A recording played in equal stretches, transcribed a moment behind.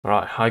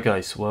Alright, hi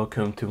guys,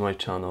 welcome to my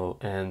channel.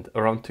 And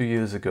around 2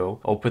 years ago,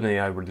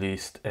 OpenAI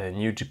released a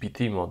new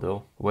GPT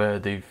model where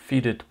they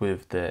feed it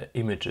with the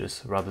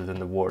images rather than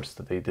the words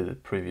that they did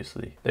it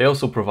previously. They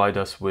also provide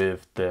us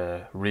with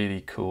the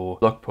really cool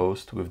blog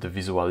post with the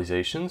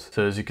visualizations.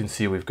 So as you can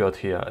see, we've got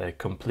here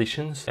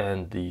completions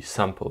and the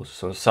samples.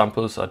 So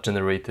samples are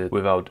generated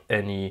without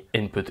any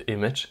input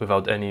image,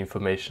 without any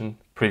information,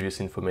 previous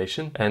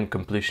information, and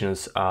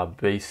completions are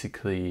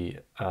basically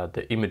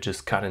the images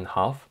cut in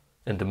half,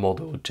 and the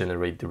model will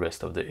generate the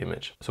rest of the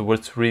image. So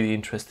what's really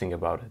interesting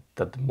about it,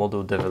 that the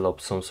model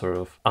develops some sort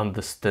of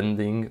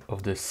understanding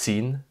of the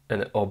scene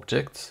and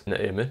objects in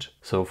the image.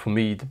 So for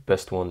me, the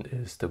best one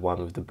is the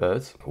one with the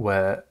birds,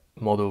 where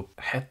model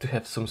had to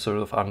have some sort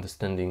of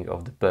understanding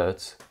of the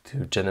birds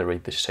to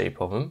generate the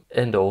shape of them,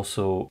 and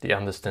also the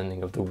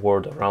understanding of the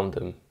world around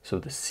them, so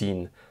the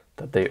scene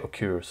that they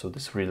occur, so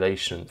this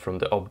relation from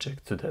the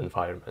object to the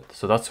environment.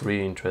 So that's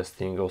really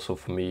interesting. Also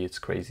for me, it's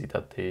crazy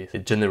that they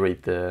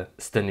generate the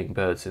standing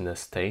birds in a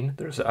stain.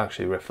 There's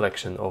actually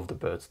reflection of the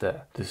birds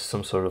there. This is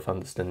some sort of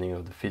understanding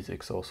of the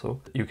physics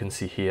also. You can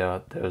see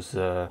here there's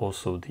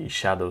also the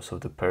shadows of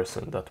the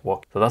person that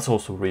walk. So that's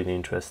also really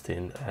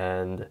interesting.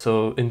 And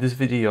so in this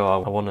video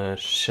I want to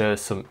share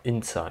some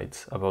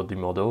insights about the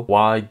model,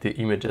 why the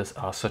images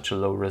are such a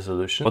low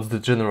resolution, what's the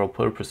general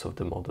purpose of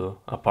the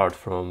model apart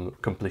from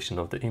completion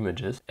of the images,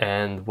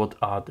 and what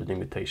are the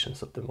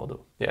limitations of the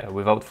model. Yeah,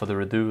 without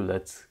further ado,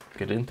 let's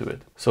get into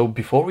it. So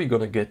before we're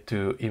gonna get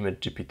to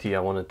Image-GPT, I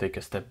want to take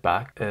a step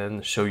back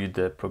and show you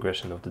the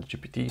progression of the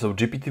GPT. So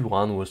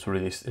GPT-1 was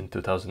released in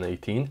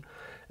 2018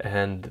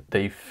 and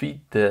they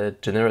feed the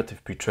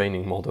generative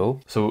pre-training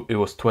model. So it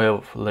was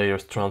 12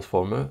 layers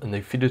transformer and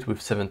they feed it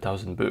with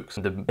 7,000 books.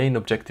 And the main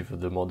objective of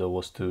the model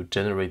was to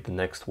generate the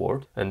next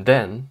word. And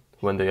then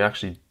when they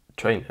actually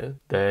train it,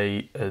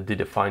 they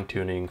did a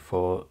fine-tuning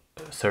for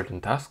certain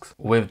tasks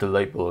with the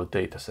label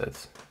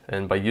datasets,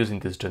 and by using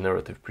this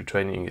generative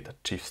pre-training it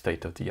achieves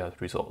state-of-the-art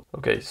result.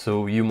 Okay,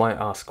 so you might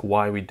ask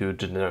why we do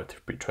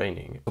generative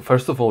pre-training. So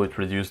first of all, it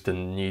reduced the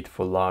need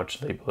for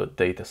large labeled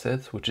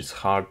datasets, which is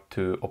hard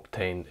to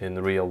obtain in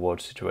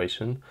real-world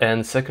situation.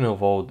 And second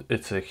of all,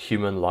 it's a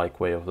human-like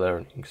way of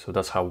learning, so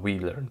that's how we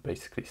learn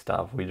basically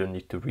stuff. We don't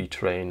need to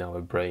retrain our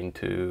brain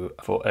to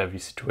for every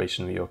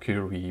situation we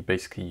occur. We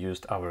basically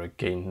used our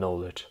gained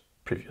knowledge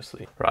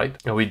previously, right?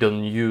 And we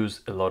don't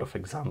use a lot of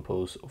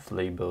examples of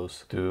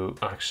labels to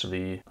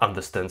actually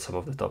understand some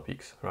of the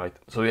topics, right?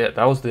 So yeah,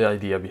 that was the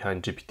idea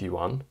behind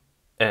GPT-1,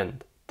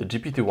 and the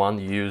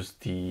GPT-1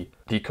 used the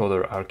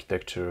decoder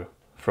architecture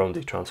from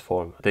the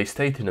transformer. They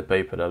state in a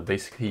paper that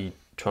basically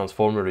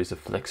transformer is a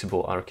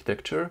flexible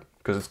architecture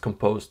because it's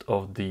composed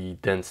of the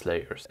dense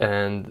layers,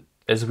 and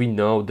as we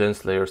know,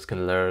 dense layers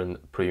can learn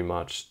pretty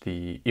much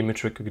the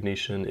image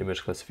recognition,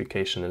 image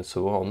classification, and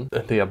so on.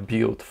 And they are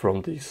built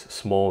from these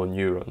small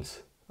neurons,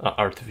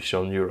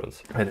 artificial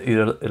neurons. And in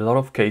a lot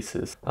of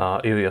cases,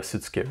 Ilya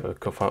Sutskever,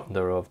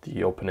 co-founder of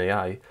the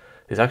OpenAI,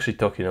 is actually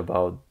talking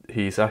about,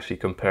 he's actually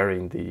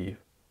comparing the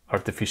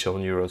artificial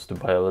neurons to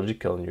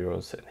biological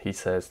neurons. And he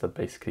says that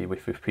basically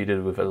if we feed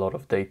it with a lot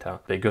of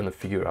data, they're gonna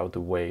figure out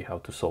a way how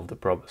to solve the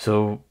problem.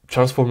 So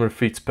Transformer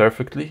fits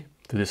perfectly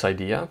to this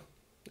idea,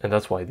 and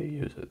that's why they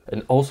use it.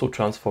 And also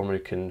transformer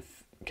can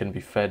be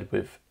fed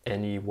with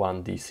any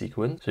 1D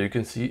sequence. So you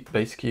can see,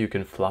 basically you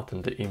can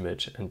flatten the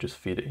image and just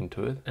feed it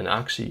into it. And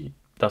actually,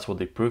 that's what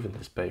they prove in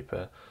this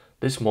paper.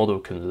 This model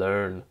can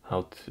learn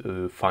how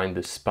to find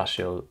the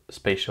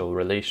spatial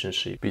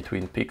relationship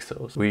between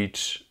pixels,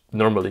 which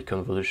normally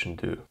convolution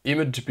do.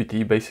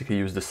 Image-GPT basically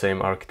use the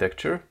same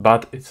architecture,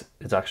 but it's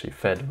actually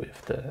fed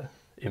with the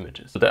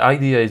images. So the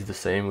idea is the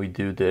same. We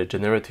do the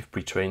generative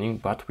pre-training,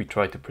 but we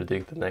try to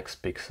predict the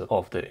next pixel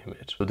of the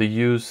image. So they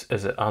use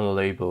as an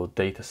unlabeled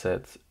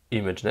dataset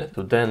ImageNet.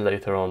 So then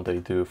later on they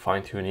do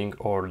fine-tuning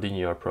or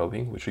linear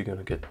probing, which we're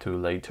gonna get to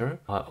later,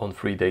 on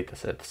 3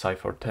 datasets,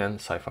 Cypher10,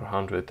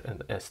 Cypher100,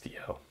 and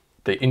STL.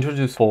 They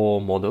introduced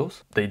 4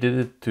 models. They did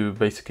it to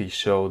basically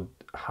show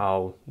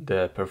how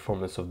the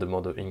performance of the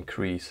model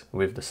increase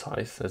with the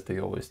size, as they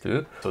always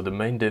do. So the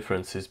main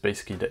difference is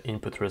basically the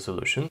input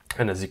resolution,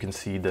 and as you can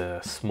see,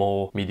 the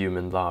small, medium,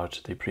 and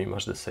large, they're pretty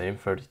much the same,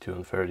 32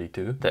 and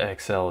 32. The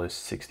XL is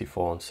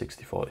 64 and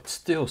 64. It's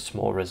still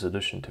small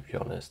resolution, to be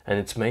honest, and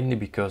it's mainly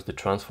because the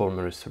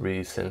transformer is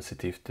really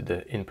sensitive to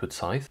the input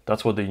size.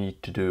 That's what they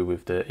need to do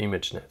with the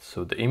ImageNet.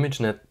 So the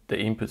ImageNet, the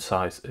input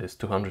size is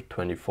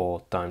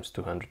 224 times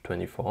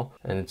 224,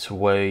 and it's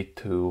way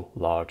too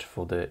large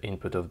for the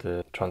input of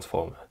the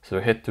transformer. So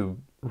we had to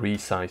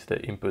resize the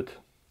input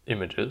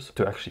images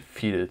to actually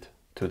feed it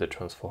to the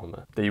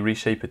transformer. They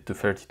reshape it to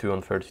 32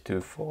 and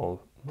 32 for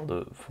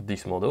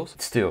these models.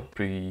 It's still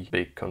pretty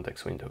big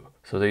context window.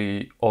 So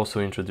they also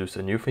introduced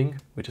a new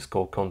thing, which is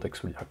called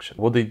context reduction.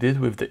 What they did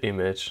with the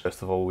image,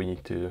 first of all, we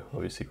need to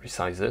obviously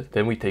resize it.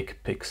 Then we take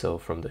a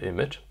pixel from the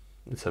image.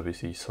 It's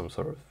obviously some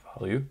sort of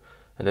value.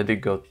 And then they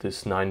got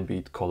this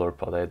 9-bit color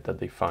palette that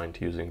they find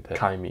using the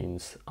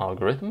chi-means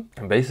algorithm.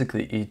 And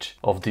basically each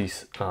of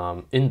these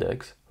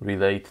index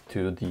relate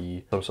to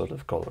some sort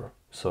of color.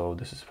 So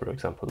this is, for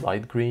example,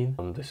 light green,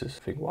 and this is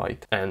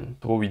white. And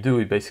what we do,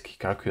 we basically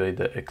calculate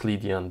the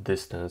Euclidean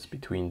distance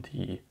between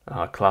the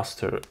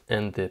cluster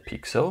and the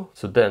pixel.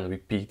 So then we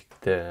pick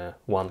the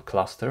one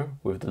cluster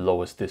with the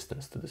lowest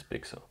distance to this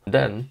pixel.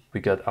 Then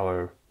we get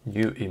our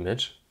new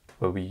image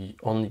where we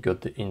only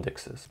got the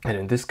indexes. And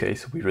in this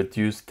case, we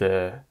reduce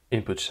the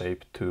input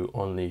shape to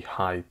only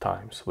height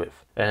times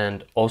width.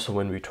 And also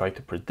when we try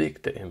to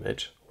predict the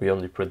image, we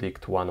only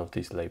predict one of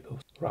these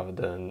labels rather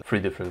than 3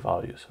 different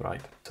values,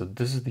 right? So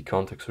this is the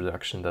context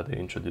reduction that they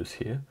introduce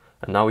here.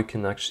 And now we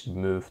can actually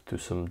move to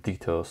some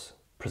details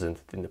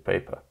presented in the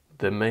paper.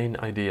 The main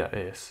idea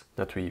is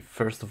that we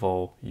first of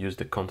all use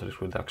the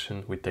context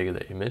reduction. We take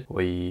the image,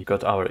 we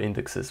got our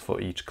indexes for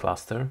each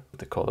cluster,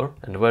 the color,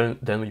 and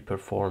then we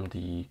perform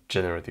the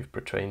generative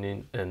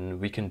pretraining,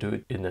 and we can do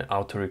it in an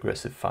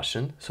autoregressive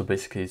fashion. So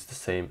basically it's the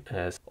same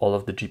as all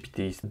of the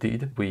GPTs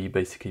did. We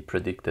basically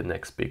predict the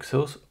next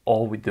pixels,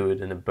 or we do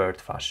it in a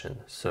BERT fashion.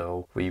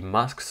 So we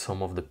mask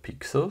some of the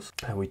pixels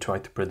and we try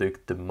to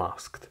predict the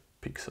masked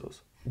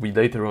pixels. We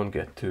later on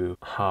get to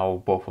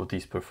how both of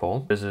these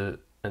perform.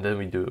 And then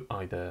we do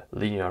either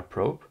linear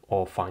probe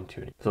or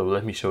fine-tuning. So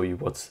let me show you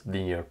what's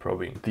linear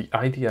probing. The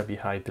idea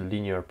behind the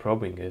linear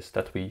probing is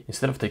that we,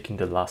 instead of taking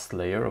the last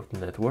layer of the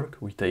network,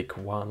 we take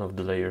one of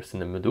the layers in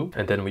the middle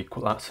and then we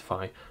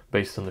classify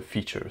based on the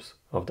features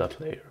of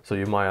that layer. So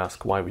you might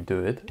ask why we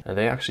do it, and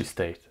they actually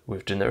state,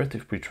 with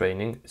generative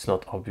pretraining, it's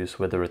not obvious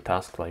whether a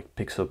task like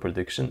pixel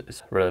prediction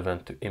is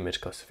relevant to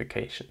image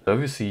classification. So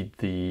obviously,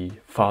 the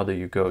farther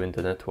you go in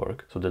the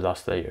network, so the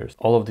last layers,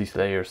 all of these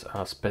layers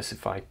are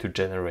specified to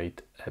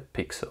generate a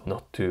pixel,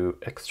 not to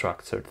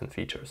extract certain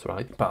features,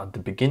 right? But at the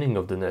beginning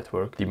of the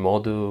network, the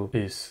model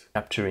is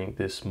capturing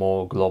this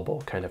more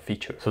global kind of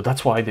feature. So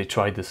that's why they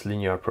tried this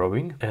linear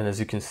probing, and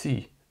as you can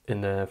see,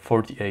 in the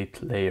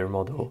 48 layer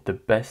model, the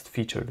best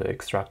feature they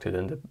extracted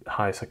and the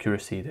highest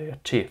accuracy they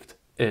achieved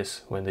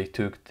is when they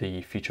took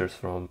the features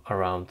from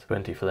around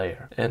 20th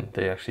layer. And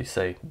they actually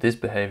say this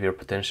behavior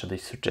potentially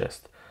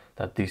suggests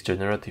that these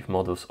generative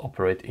models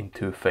operate in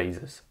 2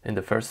 phases. In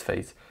the first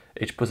phase,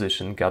 each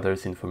position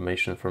gathers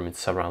information from its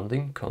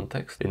surrounding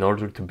context in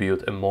order to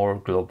build a more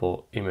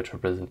global image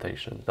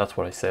representation. That's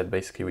what I said.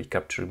 Basically, we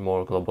capture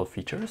more global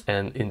features.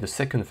 And in the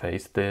second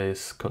phase,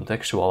 this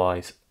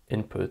contextualized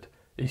input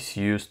is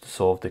used to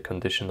solve the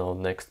conditional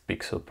next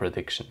pixel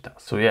prediction task.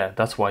 So yeah,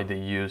 that's why they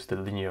use the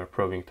linear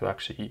probing to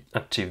actually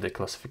achieve the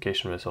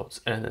classification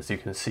results. And as you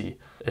can see,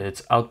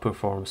 it's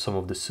outperforms some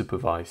of the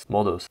supervised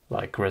models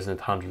like Resonate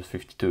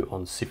 152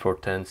 on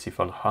C410,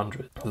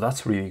 C400. So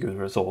that's really good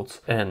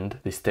results. And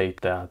they state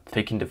that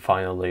taking the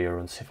final layer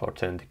on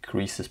C410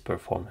 decreases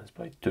performance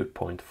by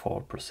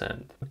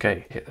 2.4%.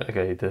 Okay,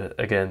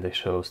 again, they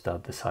shows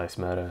that the size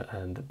matter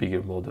and the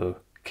bigger model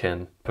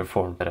can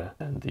perform better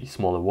than the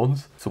smaller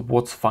ones. So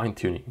what's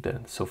fine-tuning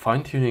then? So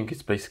fine-tuning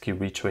is basically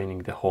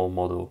retraining the whole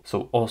model.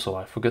 So also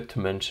I forgot to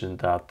mention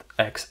that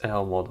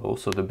XL model,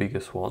 so the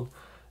biggest one,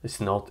 is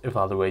not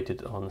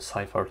evaluated on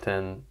Cypher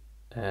 10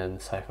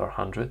 and Cypher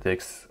 100.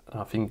 Takes,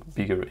 I think,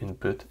 bigger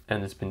input,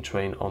 and it's been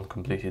trained on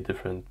completely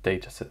different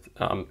datasets.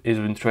 It's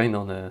been trained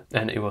on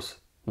and it was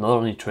not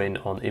only trained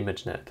on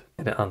ImageNet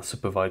in an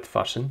unsupervised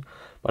fashion,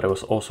 but it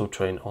was also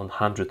trained on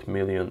 100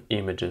 million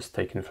images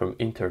taken from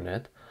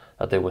internet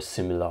that they were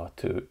similar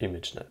to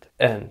ImageNet.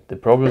 And the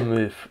problem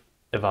with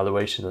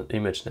evaluation on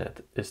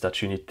ImageNet is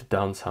that you need to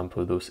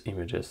downsample those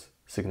images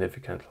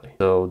significantly.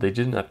 So they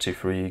didn't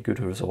achieve really good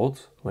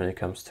results when it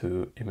comes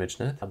to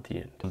ImageNet at the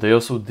end. They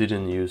also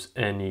didn't use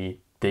any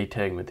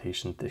data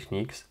augmentation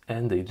techniques,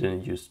 and they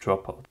didn't use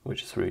dropout,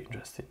 which is really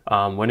interesting.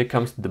 When it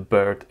comes to the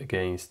BERT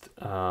against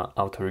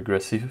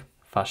autoregressive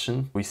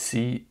fashion, we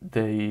see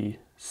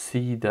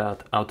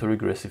that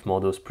autoregressive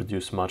models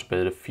produce much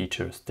better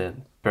features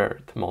than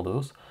BERT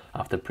models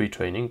after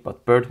pre-training,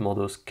 but BERT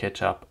models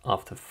catch up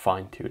after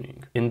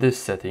fine-tuning. In these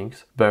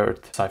settings,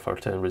 BERT Cypher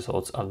 10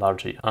 results are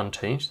largely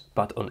unchanged,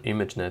 but on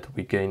ImageNet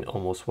we gain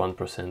almost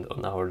 1%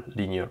 on our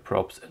linear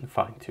probes and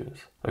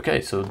fine-tunes.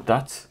 Okay, so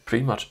that's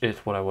pretty much it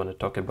what I want to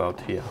talk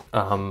about here.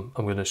 I'm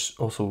going to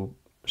also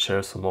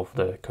share some of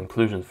the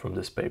conclusions from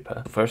this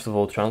paper. First of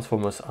all,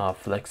 transformers are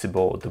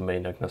flexible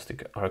domain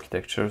agnostic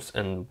architectures,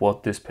 and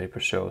what this paper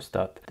shows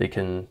that they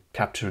can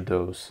capture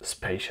those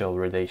spatial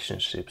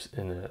relationships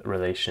in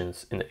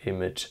relations in the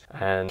image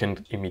and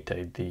can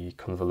imitate the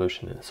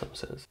convolution in some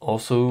sense.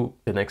 Also,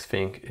 the next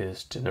thing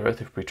is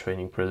generative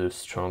pretraining produces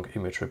strong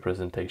image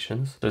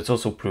representations. So it's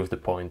also proved the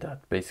point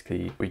that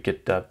basically we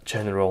get that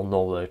general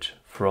knowledge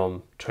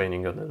from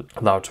training on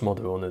a large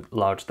model on a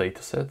large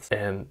data set,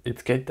 and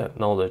it gets that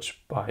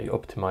knowledge by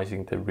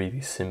optimizing the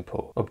really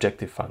simple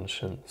objective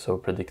function, so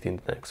predicting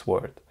the next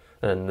word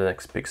and the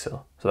next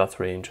pixel. So that's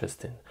really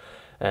interesting.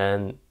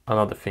 And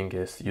another thing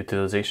is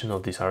utilization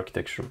of this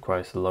architecture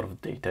requires a lot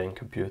of data and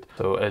compute.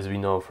 So as we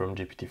know from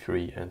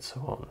GPT-3 and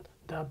so on,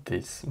 that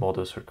these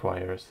models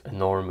requires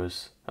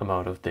enormous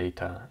amount of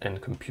data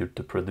and compute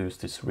to produce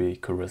these really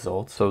cool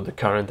results. So the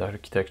current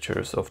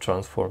architectures of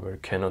transformer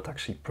cannot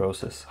actually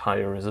process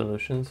higher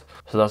resolutions.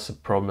 So that's a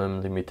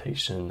problem,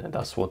 limitation, and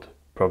that's what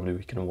probably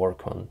we can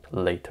work on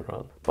later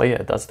on. But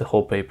yeah, that's the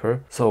whole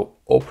paper. So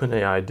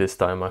OpenAI this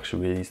time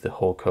actually released the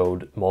whole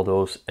code,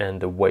 models and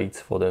the weights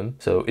for them.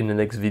 So in the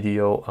next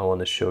video, I want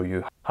to show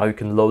you how you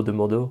can load the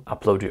model,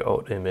 upload your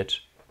own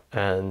image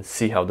and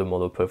see how the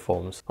model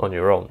performs on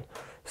your own.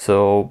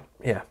 So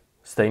yeah,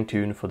 stay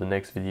tuned for the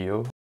next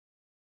video.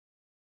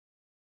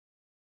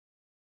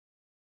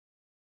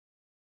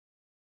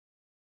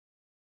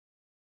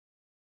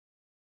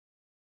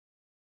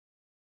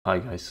 Hi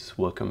guys,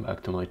 welcome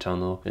back to my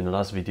channel. In the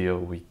last video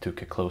we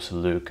took a closer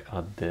look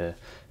at the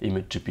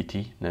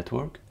Image-GPT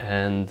network,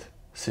 and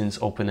since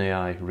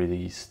OpenAI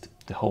released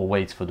the whole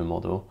weights for the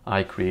model,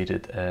 I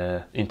created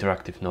an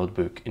interactive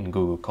notebook in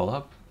Google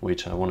Colab,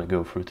 which I want to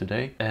go through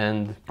today,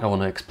 and I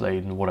want to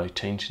explain what I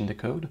changed in the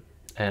code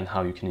and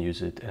how you can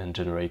use it and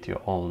generate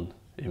your own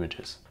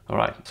images.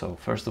 Alright, so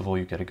first of all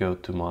you gotta go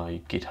to my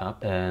GitHub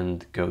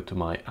and go to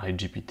my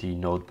iGPT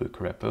notebook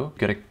repo. You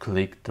gotta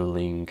click the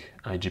link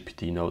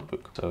iGPT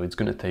notebook. So it's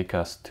gonna take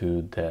us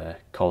to the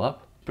Colab.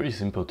 Pretty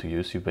simple to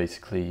use. You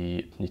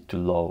basically need to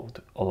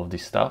load all of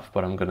this stuff,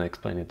 but I'm gonna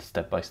explain it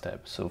step by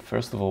step. So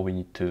first of all we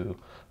need to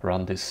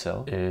run this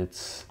cell.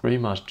 It's pretty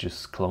much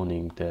just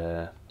cloning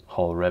the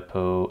whole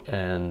repo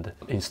and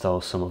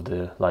install some of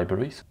the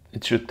libraries.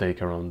 It should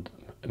take around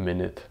a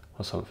minute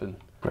or something.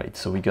 Great,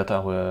 so we got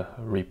our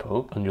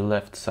repo. On your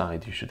left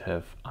side you should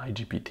have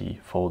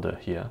iGPT folder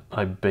here.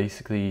 I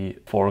basically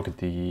forked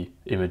the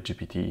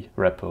Image-GPT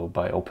repo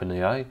by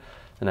OpenAI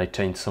and I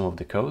changed some of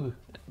the code,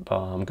 but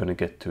I'm gonna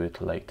get to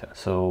it later.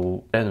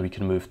 So then we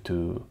can move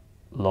to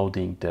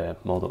loading the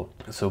model.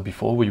 So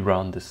before we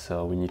run this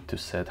cell, we need to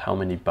set how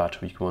many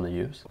batch we want to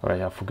use.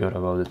 Alright, I forgot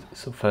about it.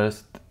 So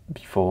first,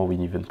 before we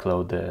even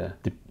clone the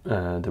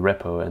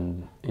repo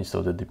and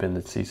install the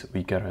dependencies,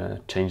 we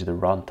gotta change the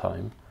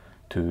runtime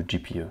to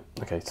GPU.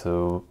 Okay,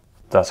 so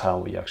that's how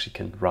we actually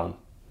can run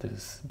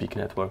this big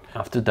network.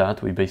 After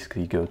that, we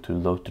basically go to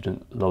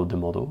load the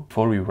model.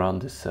 Before we run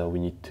this cell, we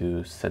need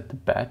to set the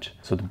batch.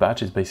 So the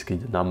batch is basically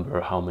the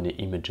number, how many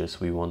images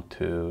we want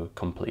to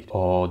complete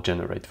or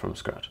generate from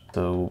scratch.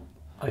 So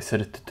I set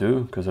it to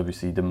 2 because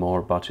obviously the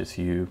more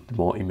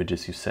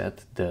images you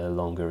set, the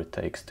longer it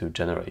takes to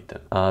generate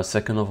them.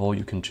 Second of all,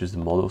 you can choose the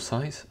model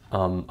size.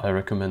 I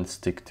recommend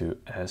stick to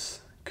S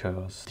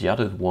because the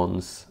other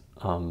ones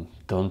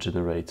don't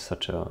generate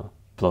such a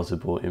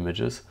plausible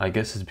images. I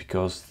guess it's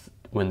because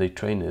when they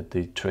train it,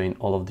 they train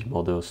all of the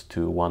models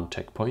to one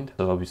checkpoint.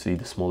 So obviously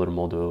the smaller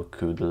model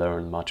could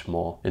learn much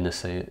more in the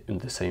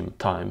same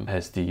time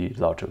as the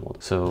larger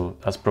model. So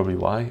that's probably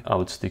why I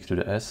would stick to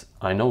the S.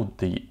 I know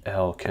the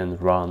L can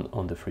run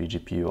on the free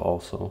GPU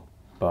also,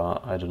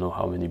 but I don't know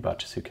how many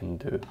batches you can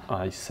do.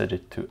 I set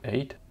it to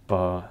 8,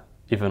 but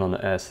even on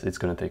the S, it's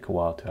gonna take a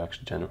while to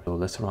actually generate. So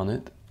let's run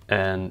it,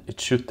 and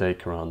it should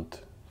take around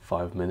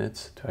 5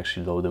 minutes to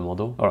actually load the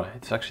model. Alright,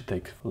 it's actually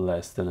take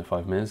less than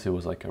 5 minutes. It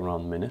was like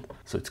around a minute.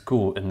 So it's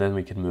cool. And then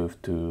we can move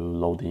to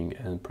loading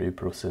and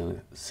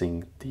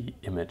pre-processing the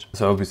image.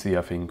 So obviously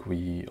I think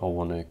we all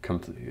want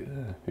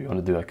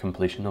to do a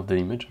completion of the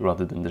image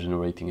rather than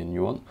generating a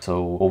new one.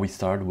 So what we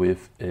start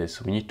with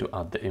is we need to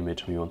add the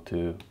image we want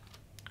to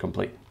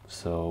complete.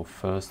 So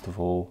first of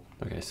all,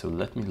 okay, so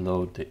let me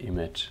load the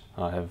image.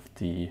 I have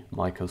the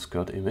Michael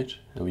Scott image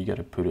and we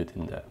gotta put it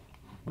in there.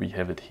 We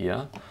have it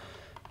here.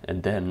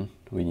 And then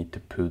we need to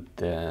put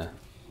the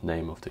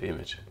name of the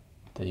image.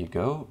 There you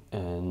go,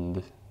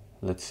 and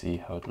let's see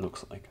how it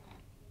looks like.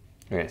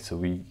 Okay, so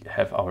we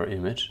have our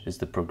image. It's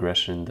the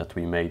progression that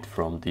we made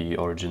from the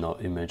original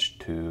image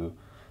to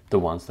the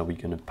ones that we're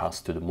gonna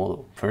pass to the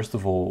model. First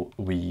of all,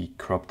 we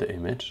crop the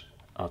image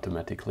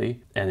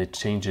automatically and it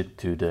changed it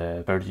to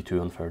the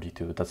 32 on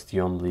 32. That's the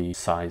only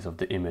size of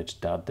the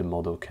image that the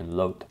model can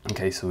load.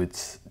 Okay, so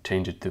it's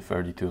changed it to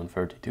 32 on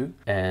 32,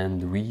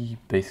 and we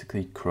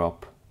basically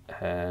crop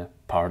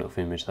part of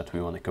image that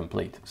we want to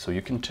complete. So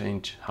you can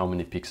change how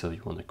many pixels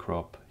you want to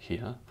crop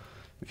here.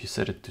 If you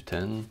set it to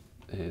 10,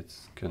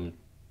 it's going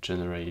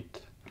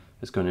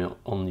to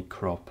only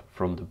crop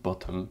from the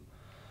bottom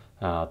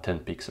 10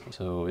 pixels.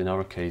 So in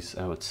our case,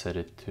 I would set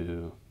it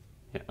to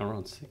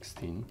around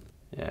 16.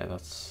 Yeah,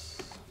 that's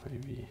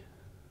maybe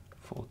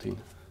 14,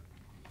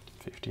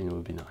 15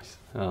 would be nice.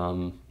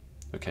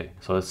 Okay,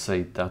 so let's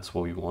say that's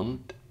what we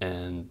want,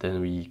 and then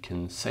we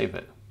can save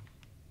it.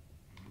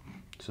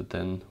 So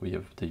then we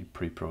have the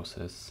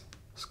pre-process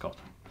Scott.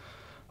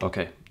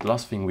 Okay, the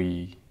last thing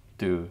we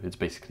do is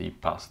basically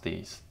pass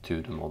these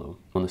to the model.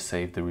 Want to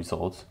save the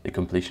results, the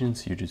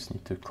completions, you just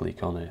need to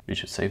click on it. You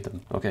should save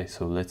them. Okay,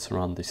 so let's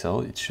run this cell.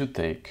 It should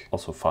take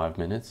also 5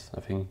 minutes. I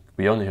think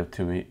we only have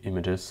 2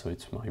 images, so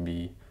it might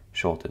be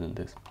shorter than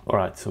this. All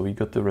right, so we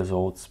got the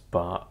results,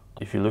 but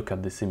if you look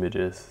at these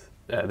images,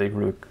 they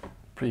look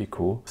pretty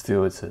cool.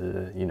 Still, it's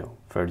a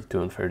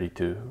 32 and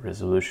 32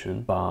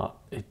 resolution, but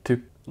it took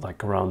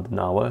like around an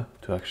hour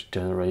to actually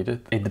generate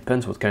it. It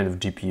depends what kind of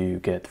GPU you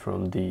get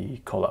from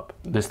the Colab.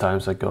 This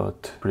times I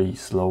got pretty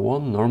slow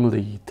one.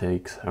 Normally it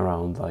takes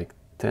around like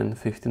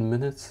 10-15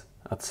 minutes.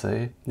 I'd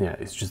say. Yeah,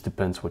 it just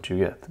depends what you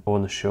get. I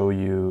want to show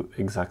you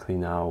exactly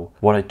now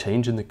what I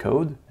changed in the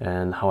code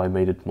and how I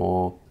made it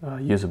more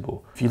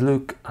usable. If you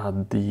look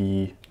at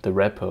the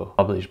repo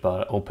published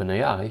by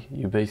OpenAI,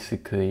 you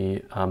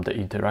basically, the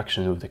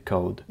interaction with the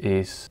code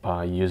is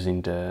by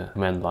using the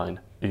command line.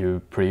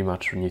 You pretty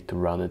much need to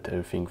run it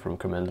everything from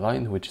command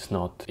line, which is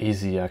not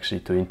easy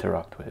actually to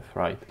interact with,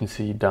 right? You can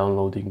see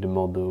downloading the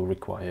model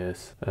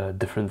requires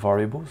different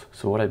variables.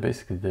 So what I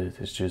basically did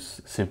is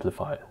just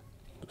simplify it.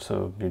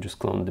 So you just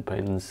clone the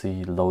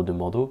dependency, load the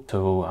model.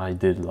 So I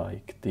did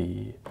like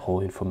the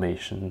whole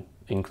information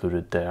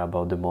included there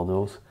about the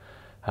models,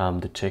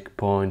 the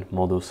checkpoint,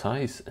 model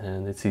size,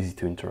 and it's easy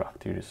to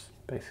interact. You just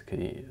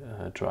basically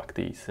drag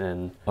these,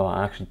 and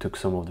I actually took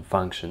some of the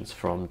functions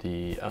from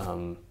the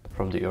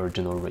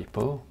original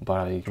repo, but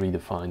I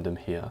redefined them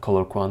here.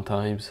 Color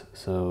quantimes,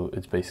 so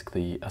it's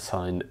basically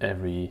assigned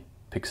every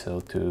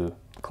pixel to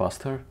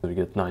cluster, so we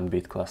get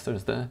 9-bit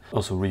clusters there.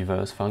 Also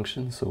reverse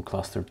function, so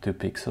cluster to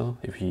pixel.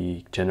 If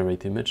we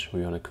generate image,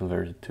 we want to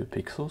convert it to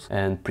pixels.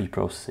 And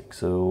preprocessing,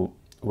 so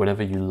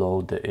whenever you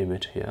load the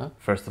image here,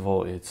 first of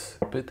all it's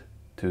crop it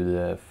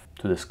to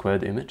the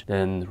squared image,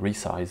 then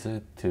resize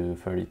it to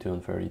 32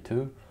 and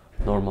 32,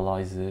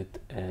 normalize it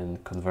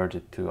and convert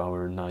it to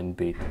our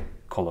 9-bit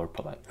color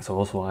palette. So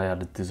also I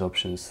added these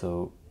options,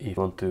 so if you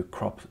want to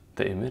crop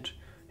the image,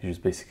 you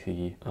just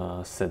basically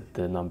set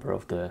the number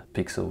of the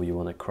pixel you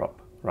want to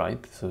crop, right?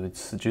 So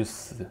it's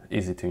just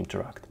easy to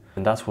interact.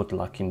 And that's what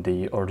lacking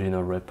the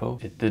original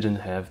repo. It didn't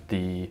have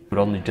it could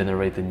only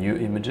generate the new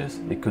images,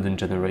 it couldn't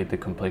generate the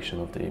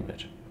completion of the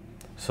image.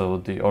 So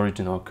the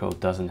original code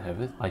doesn't have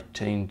it. I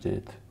changed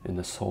it in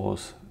the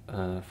source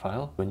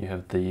file. When you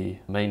have the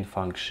main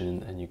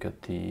function and you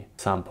got the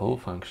sample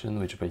function,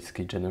 which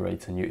basically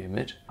generates a new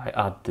image, I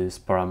add this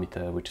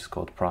parameter which is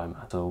called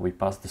primer. So we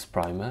pass this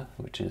primer,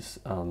 which is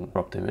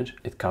cropped image.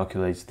 It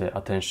calculates the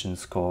attention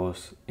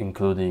scores,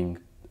 including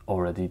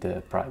already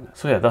the primer.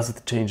 So yeah, that's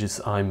the changes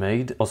I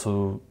made.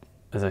 Also,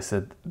 as I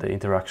said, the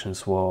interaction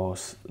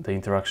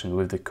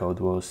with the code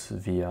was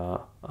via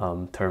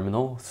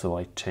terminal. So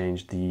I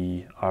changed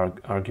the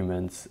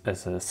arguments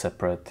as a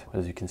separate.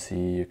 As you can see,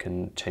 you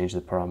can change the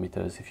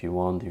parameters if you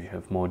want. If you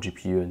have more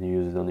GPU and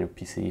you use it on your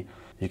PC,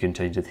 you can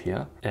change it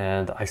here.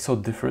 And I saw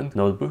different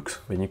notebooks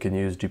when you can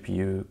use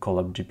GPU,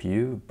 Colab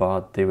GPU,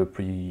 but they were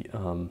pretty,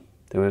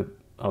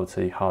 I would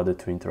say, harder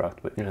to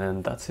interact with.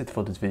 And that's it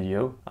for this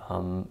video.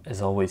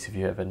 As always, if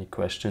you have any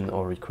question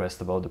or request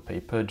about the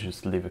paper,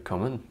 just leave a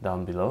comment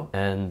down below.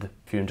 And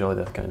if you enjoy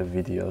that kind of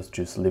videos,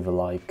 just leave a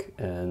like.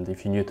 And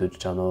if you're new to the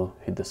channel,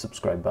 hit the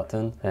subscribe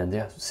button. And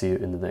yeah, see you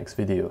in the next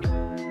video.